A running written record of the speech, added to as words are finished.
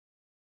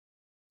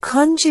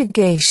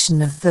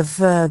Conjugation of the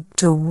verb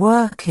to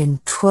work in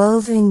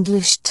 12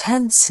 English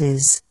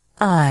tenses.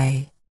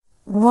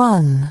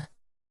 1.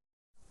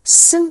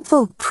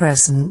 Simple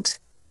present,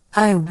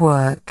 I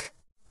work.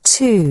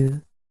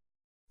 2.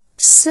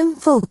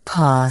 Simple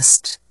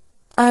past,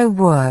 I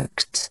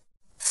worked.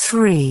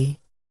 3.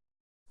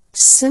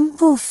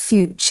 Simple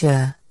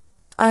future,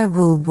 I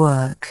will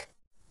work.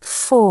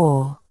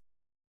 4.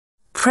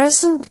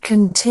 Present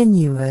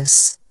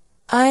continuous,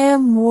 I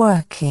am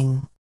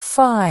working.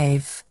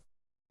 5.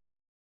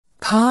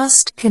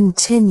 Past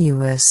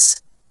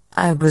continuous,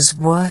 I was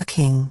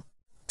working.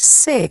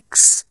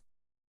 6.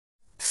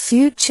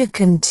 Future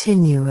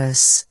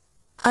continuous,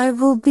 I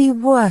will be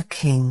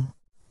working.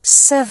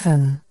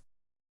 7.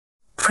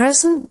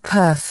 Present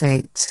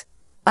perfect,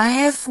 I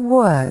have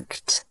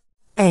worked.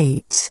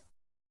 8.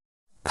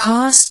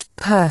 Past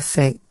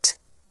perfect,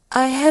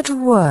 I had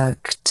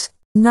worked.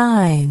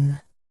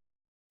 9.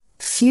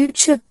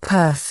 Future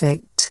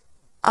perfect,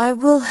 I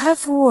will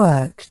have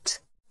worked.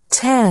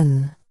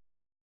 10.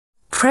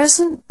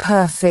 Present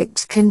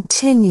perfect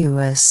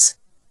continuous,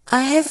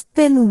 I have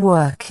been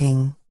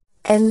working.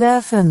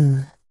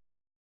 11.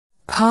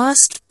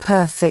 Past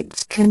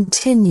perfect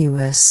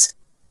continuous,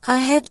 I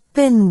had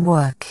been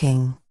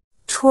working.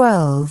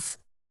 12.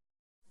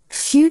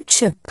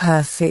 Future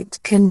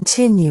perfect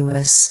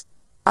continuous,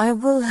 I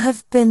will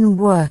have been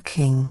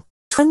working.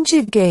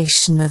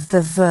 Conjugation of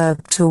the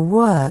verb to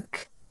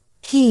work.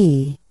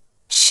 He,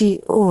 she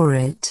or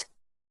it.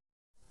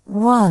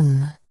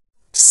 1.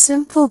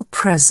 Simple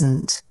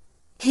present.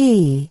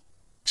 He,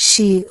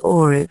 she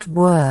or it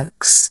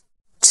works.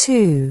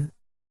 2.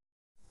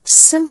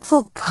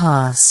 Simple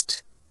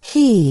past.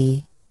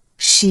 He,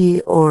 she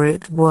or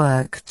it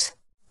worked.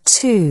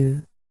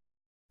 2.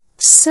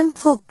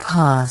 Simple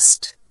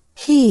past.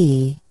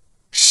 He,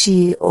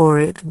 she or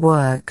it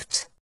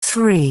worked.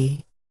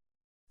 3.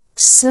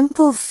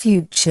 Simple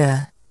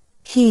future.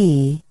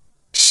 He,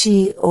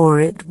 she or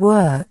it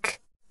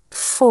work.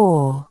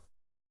 4.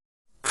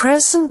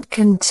 Present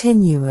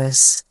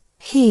continuous.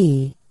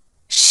 He,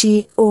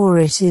 she or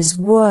it is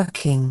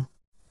working.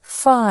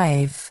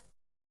 5.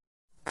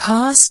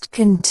 Past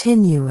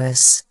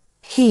continuous.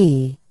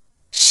 He,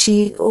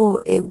 she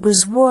or it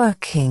was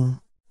working.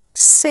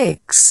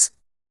 6.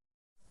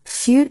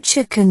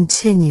 Future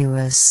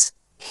continuous.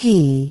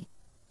 He,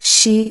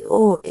 she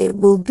or it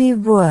will be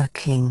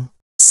working.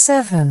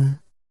 7.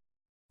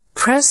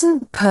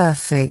 Present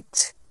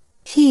perfect.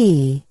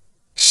 He,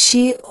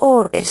 she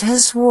or it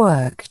has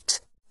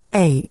worked.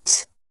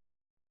 8.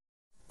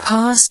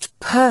 Past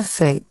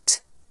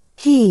perfect.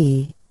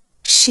 He,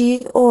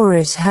 she or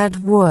it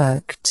had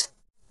worked.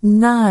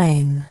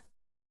 9.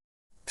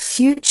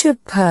 Future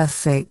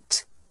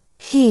perfect.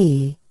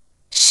 He,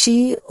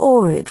 she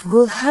or it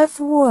will have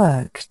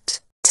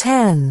worked.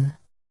 10.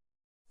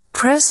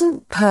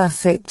 Present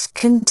perfect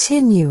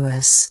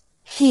continuous.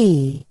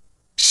 He,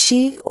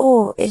 she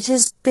or it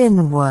has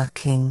been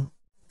working.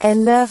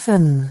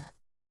 11.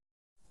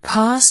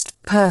 Past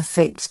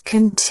perfect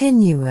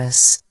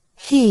continuous.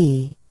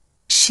 He,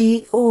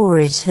 she or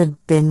it had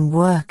been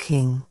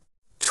working.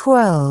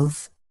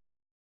 12.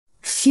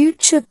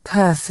 Future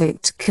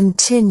perfect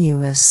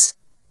continuous.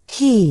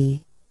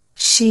 He,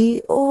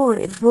 she or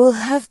it will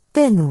have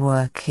been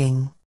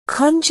working.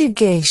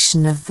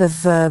 Conjugation of the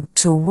verb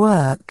to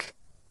work.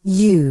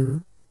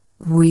 You,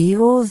 we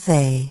or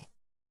they.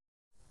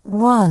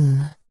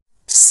 1.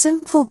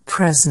 Simple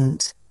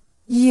present.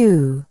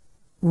 You,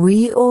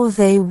 we or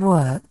they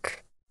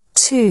work.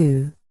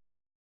 2.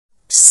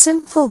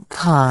 Simple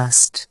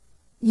past.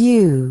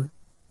 You,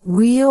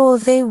 we or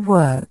they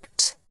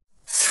worked.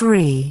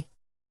 3.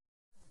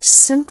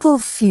 Simple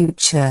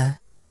future.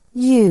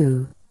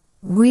 You,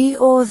 we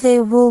or they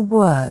will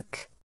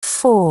work.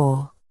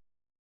 4.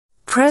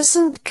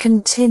 Present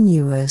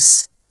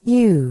continuous.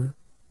 You,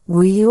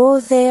 we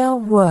or they are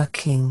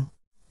working.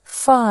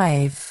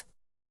 5.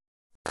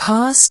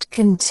 Past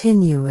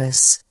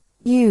continuous.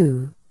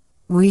 You,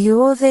 we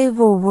or they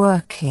were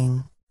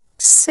working.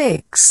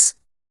 6.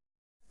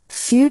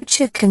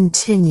 Future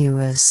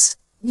continuous.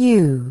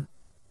 You,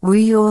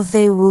 we or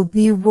they will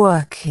be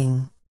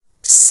working.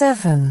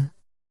 7.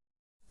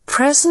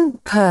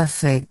 Present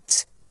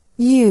perfect.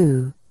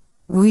 You,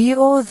 we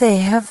or they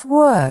have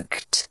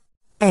worked.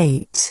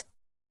 8.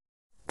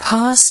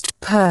 Past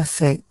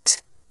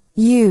perfect.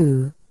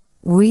 You,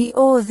 we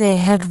or they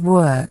had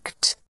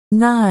worked.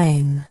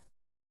 9.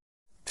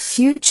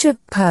 Future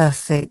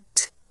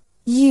perfect.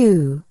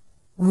 You,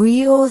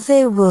 we or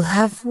they will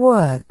have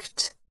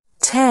worked.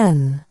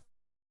 10.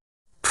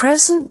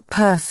 Present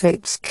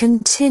perfect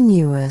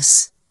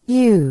continuous.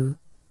 You,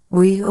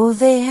 we or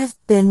they have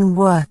been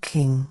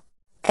working.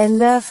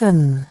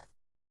 11.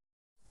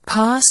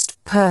 Past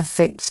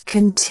perfect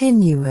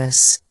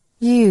continuous.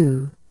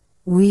 You,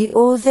 we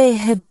or they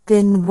had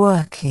been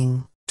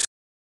working.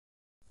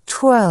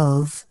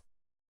 12.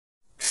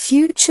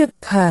 Future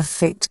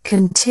perfect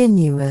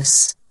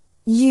continuous.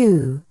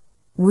 You,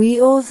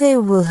 we or they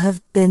will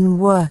have been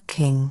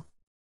working.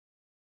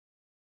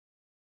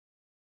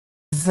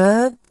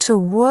 Verb to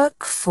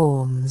work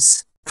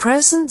forms.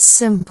 Present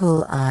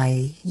simple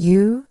I,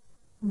 you,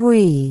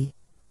 we,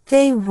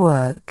 they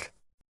work.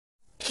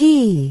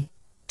 He,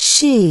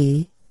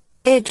 she,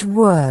 it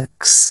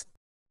works.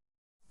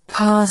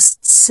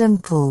 Past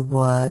simple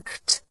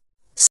worked.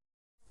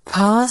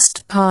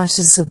 Past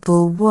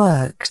participle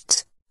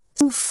worked.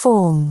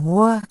 Form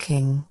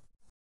working.